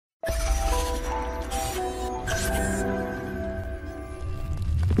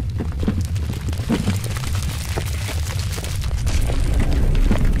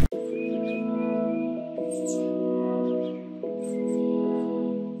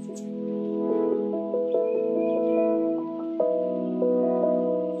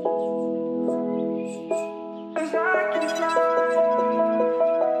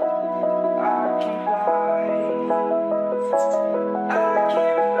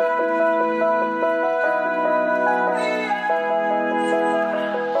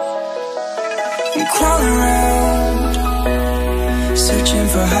crawling around, searching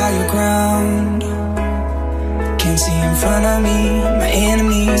for higher ground. Can't see in front of me, my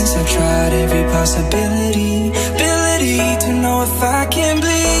enemies. I've tried every possibility, ability to know if I can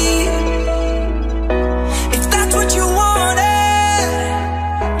bleed. If that's what you wanted,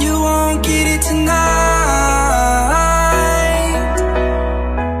 you won't get it tonight.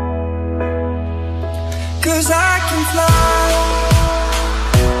 'Cause I can fly,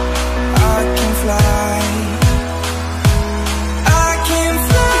 I can fly, I can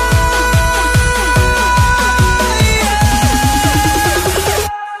fly, yeah.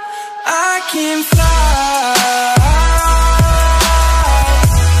 I can fly.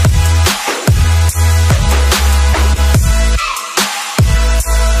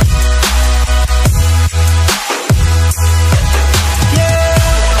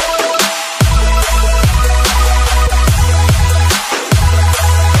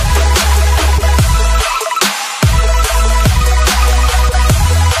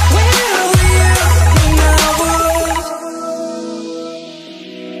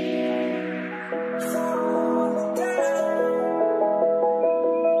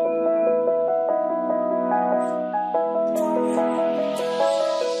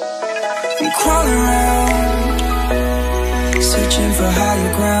 Crawling around, searching for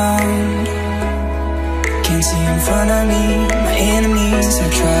higher ground. Can't see in front of me, my enemies.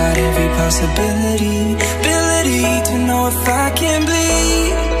 I've tried every possibility, ability to know if I can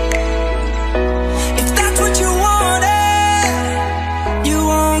bleed. If that's what you wanted, you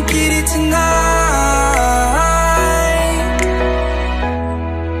won't get it tonight.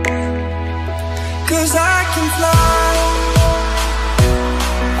 'Cause I can fly,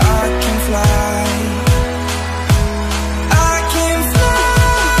 I can fly, I can fly,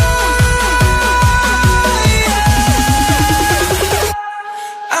 yeah.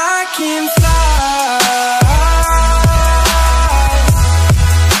 I can fly.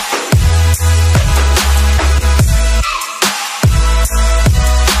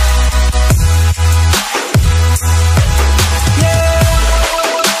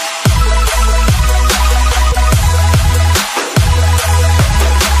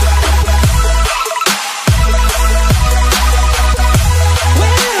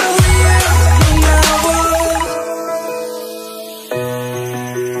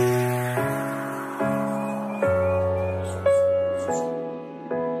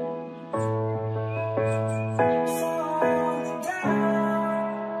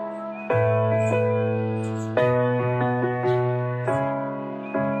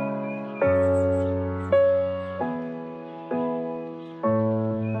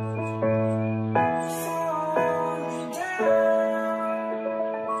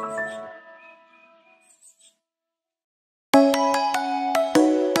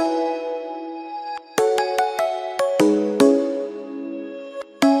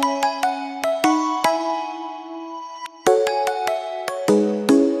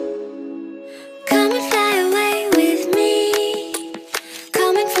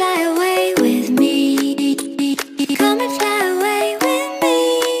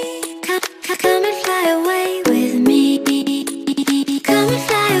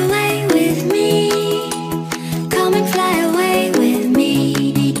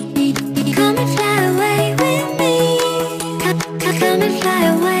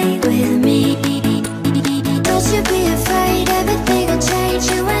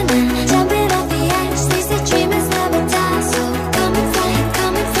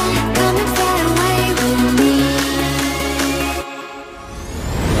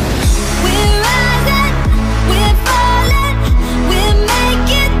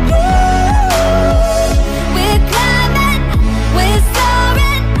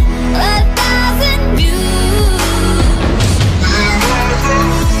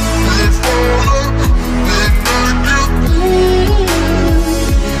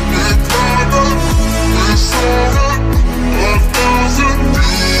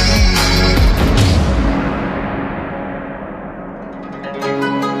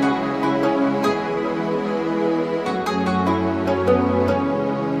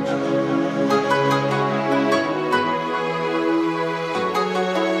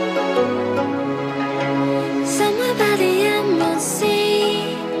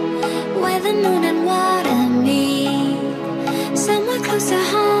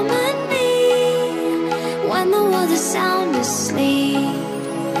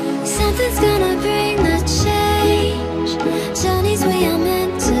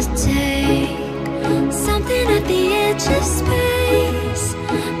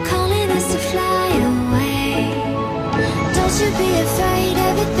 Don't you be afraid,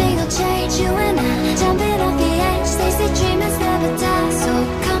 everything will change. You and I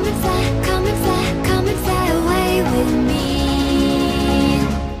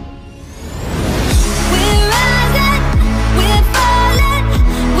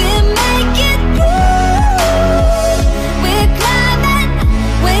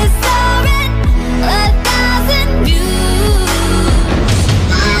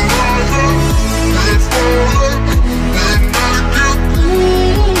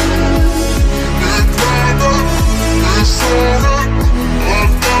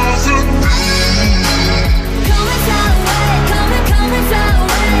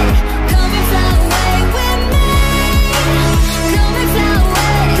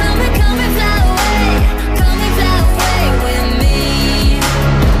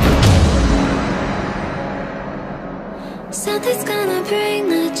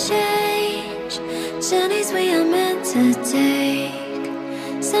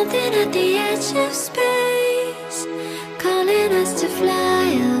something at the edge of space, calling us to fly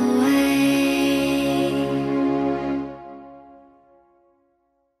away.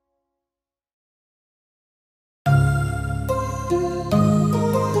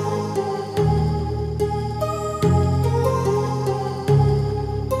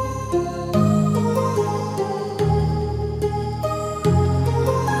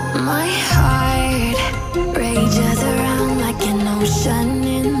 My heart rages around like an ocean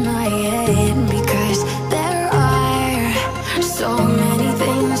in my head, because there are so many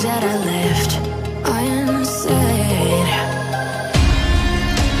things that I left unsaid.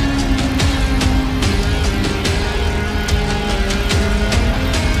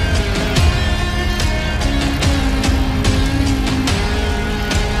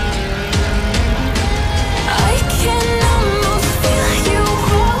 I can almost feel you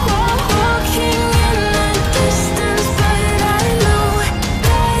walking in the distance, but I know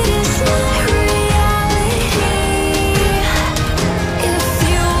that it's not reality. If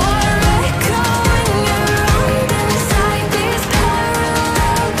you are echoing around inside these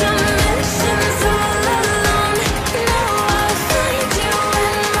parallel dimensions all alone, know I'll find you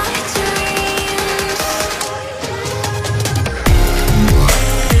in my dreams.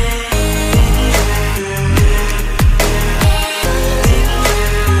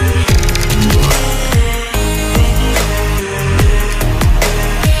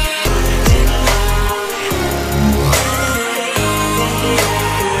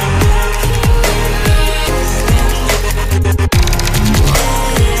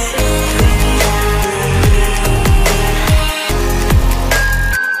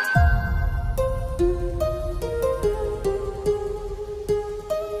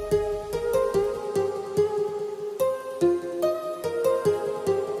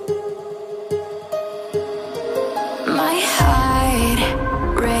 My heart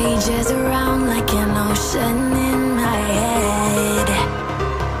rages around like an ocean